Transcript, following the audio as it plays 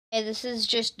Hey, this is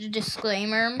just a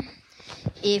disclaimer.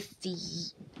 If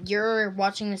you're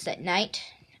watching this at night,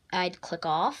 I'd click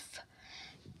off.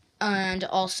 And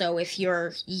also if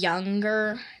you're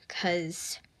younger,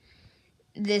 because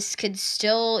this could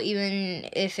still, even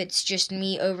if it's just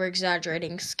me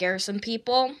over-exaggerating, scare some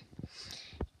people.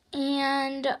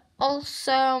 And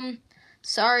also,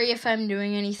 sorry if I'm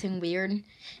doing anything weird.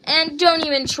 And don't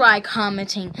even try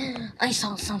commenting, I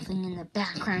saw something in the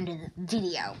background of the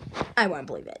video. I won't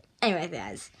believe it. Anyway,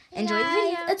 guys, enjoy the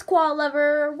video. It's Koala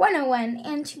Lover 101,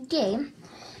 and today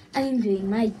I am doing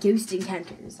my ghost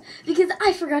encounters. Because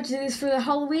I forgot to do this for the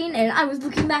Halloween, and I was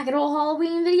looking back at all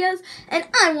Halloween videos, and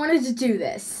I wanted to do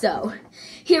this. So,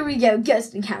 here we go,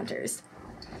 ghost encounters.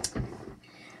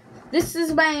 This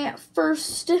is my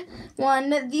first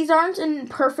one. These aren't in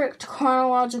perfect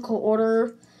chronological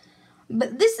order,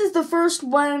 but this is the first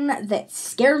one that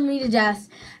scared me to death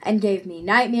and gave me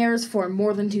nightmares for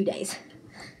more than 2 days.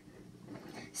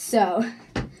 So,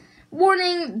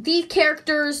 warning, these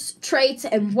characters, traits,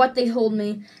 and what they told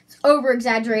me is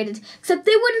over-exaggerated, except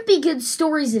they wouldn't be good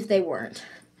stories if they weren't.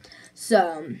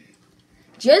 So,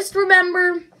 just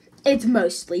remember, it's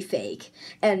mostly fake,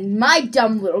 and my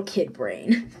dumb little kid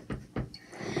brain.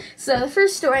 So, the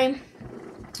first story,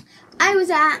 I was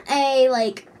at a,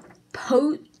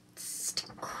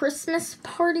 post-Christmas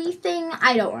party thing.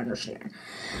 I don't understand.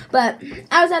 But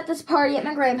I was at this party at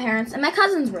my grandparents', and my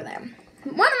cousins were there.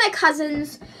 One of my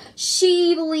cousins,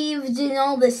 she believed in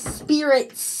all this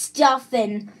spirit stuff,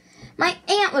 and my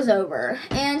aunt was over,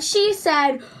 and she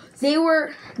said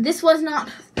this was not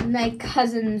my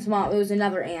cousin's mom, it was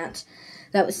another aunt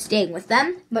that was staying with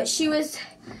them, but she was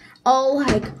all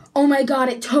like, oh my god,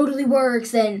 it totally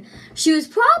works, and she was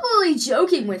probably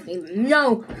joking with me.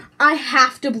 No, I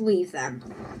have to believe them.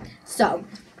 So,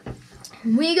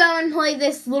 we go and play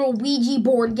this little Ouija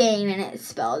board game, and it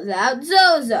spells out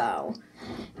Zozo.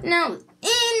 Now,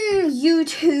 in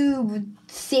YouTube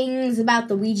things about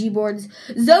the Ouija boards,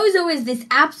 Zozo is this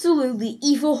absolutely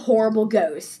evil, horrible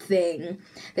ghost thing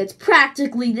that's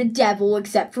practically the devil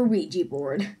except for Ouija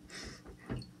board.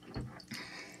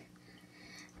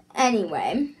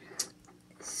 Anyway,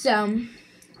 so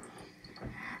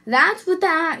that's what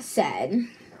that said,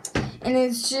 and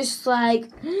it's just like,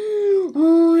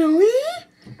 oh, really?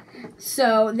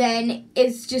 So then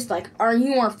it's just like, are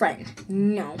you our friend?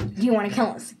 No. Do you want to kill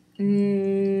us?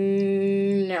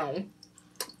 No.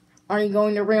 Are you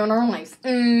going to ruin our lives?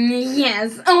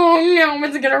 Yes. Oh no,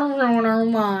 it's going to ruin our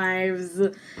lives.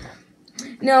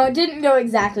 No, it didn't go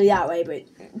exactly that way, but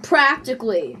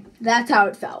practically, that's how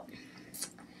it felt.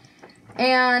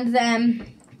 And then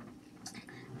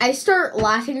I start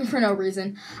laughing for no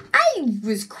reason. I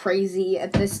was crazy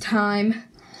at this time,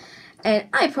 and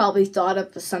I probably thought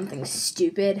up of something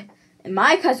stupid. And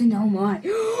my cousin, oh my god,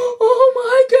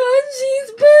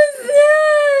 she's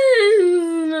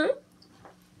possessed!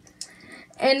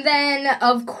 And then,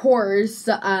 of course,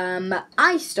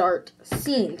 I start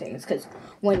seeing things, because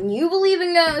when you believe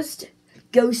in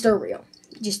ghosts are real.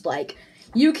 Just like,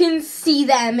 you can see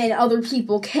them and other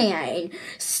people can't.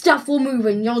 Stuff will move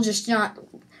and you'll just not.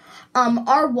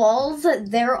 Our walls,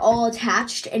 they're all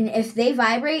attached, and if they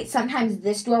vibrate, sometimes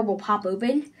this door will pop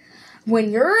open.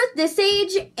 When you're at this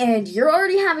age and you're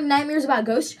already having nightmares about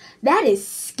ghosts, that is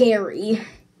scary.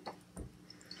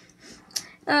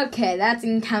 Okay, that's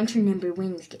encounter number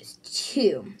 1 with ghosts.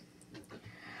 2.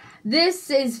 This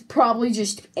is probably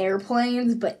just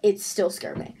airplanes, but it still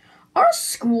scared me. Our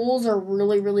schools are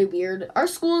really, really weird. Our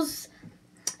schools,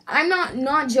 I'm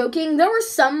not joking. There was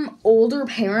some older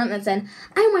parent that said,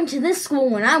 I went to this school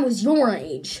when I was your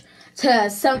age, to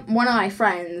one of my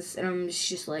friends. And I'm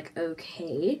just like,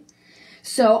 okay.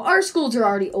 So our schools are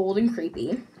already old and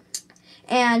creepy.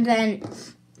 And then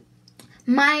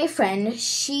my friend,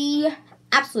 she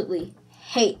absolutely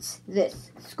hates this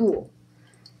school.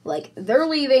 Like, they're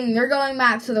leaving, they're going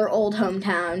back to their old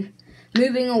hometown,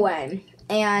 moving away.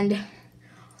 And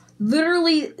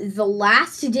literally the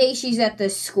last day she's at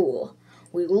this school,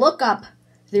 we look up,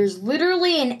 there's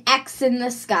literally an X in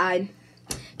the sky.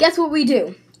 Guess what we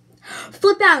do?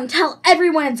 Flip out and tell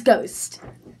everyone it's ghost.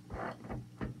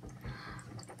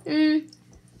 I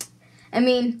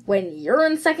mean, when you're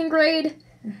in 2nd grade,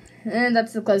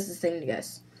 that's the closest thing to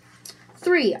ghosts.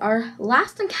 3, our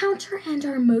last encounter and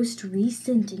our most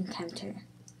recent encounter.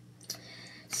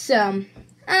 So,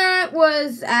 it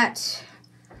was at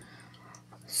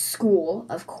school,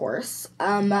 of course.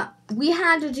 We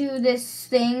had to do this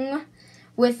thing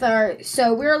with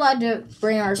so we were allowed to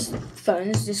bring our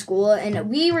phones to school, and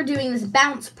we were doing this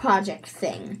bounce project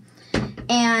thing.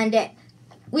 And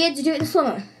we had to do it in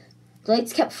slow-mo. The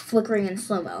lights kept flickering in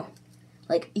slow-mo.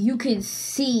 Like, you could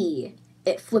see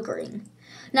it flickering.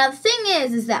 Now, the thing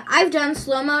is that I've done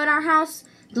slow-mo in our house.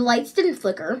 The lights didn't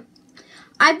flicker.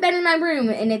 I've been in my room,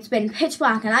 and it's been pitch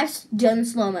black, and I've done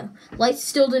slow-mo. Lights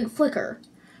still didn't flicker.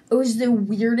 It was the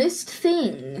weirdest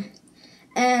thing.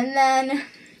 And then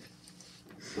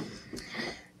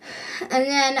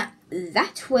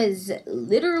that was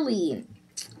literally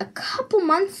a couple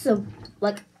months of,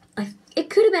 like, it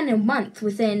could have been a month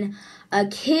within a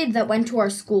kid that went to our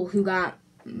school who got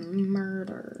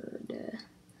murdered.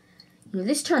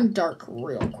 This turned dark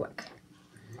real quick.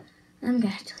 I'm going to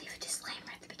have to leave a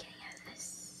disclaimer at the beginning of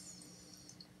this.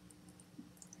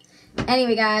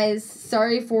 Anyway, guys,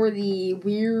 sorry for the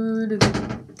weird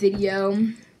video.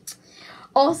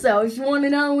 Also, if you want to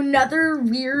know another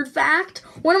weird fact,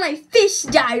 one of my fish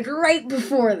died right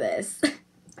before this.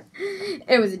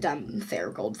 It was a dumb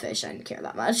fair goldfish. I didn't care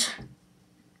that much.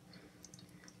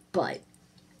 But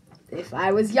if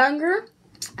I was younger,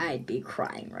 I'd be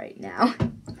crying right now.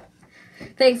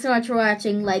 Thanks so much for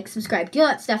watching. Like, subscribe, do all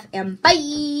that stuff, and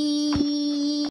bye!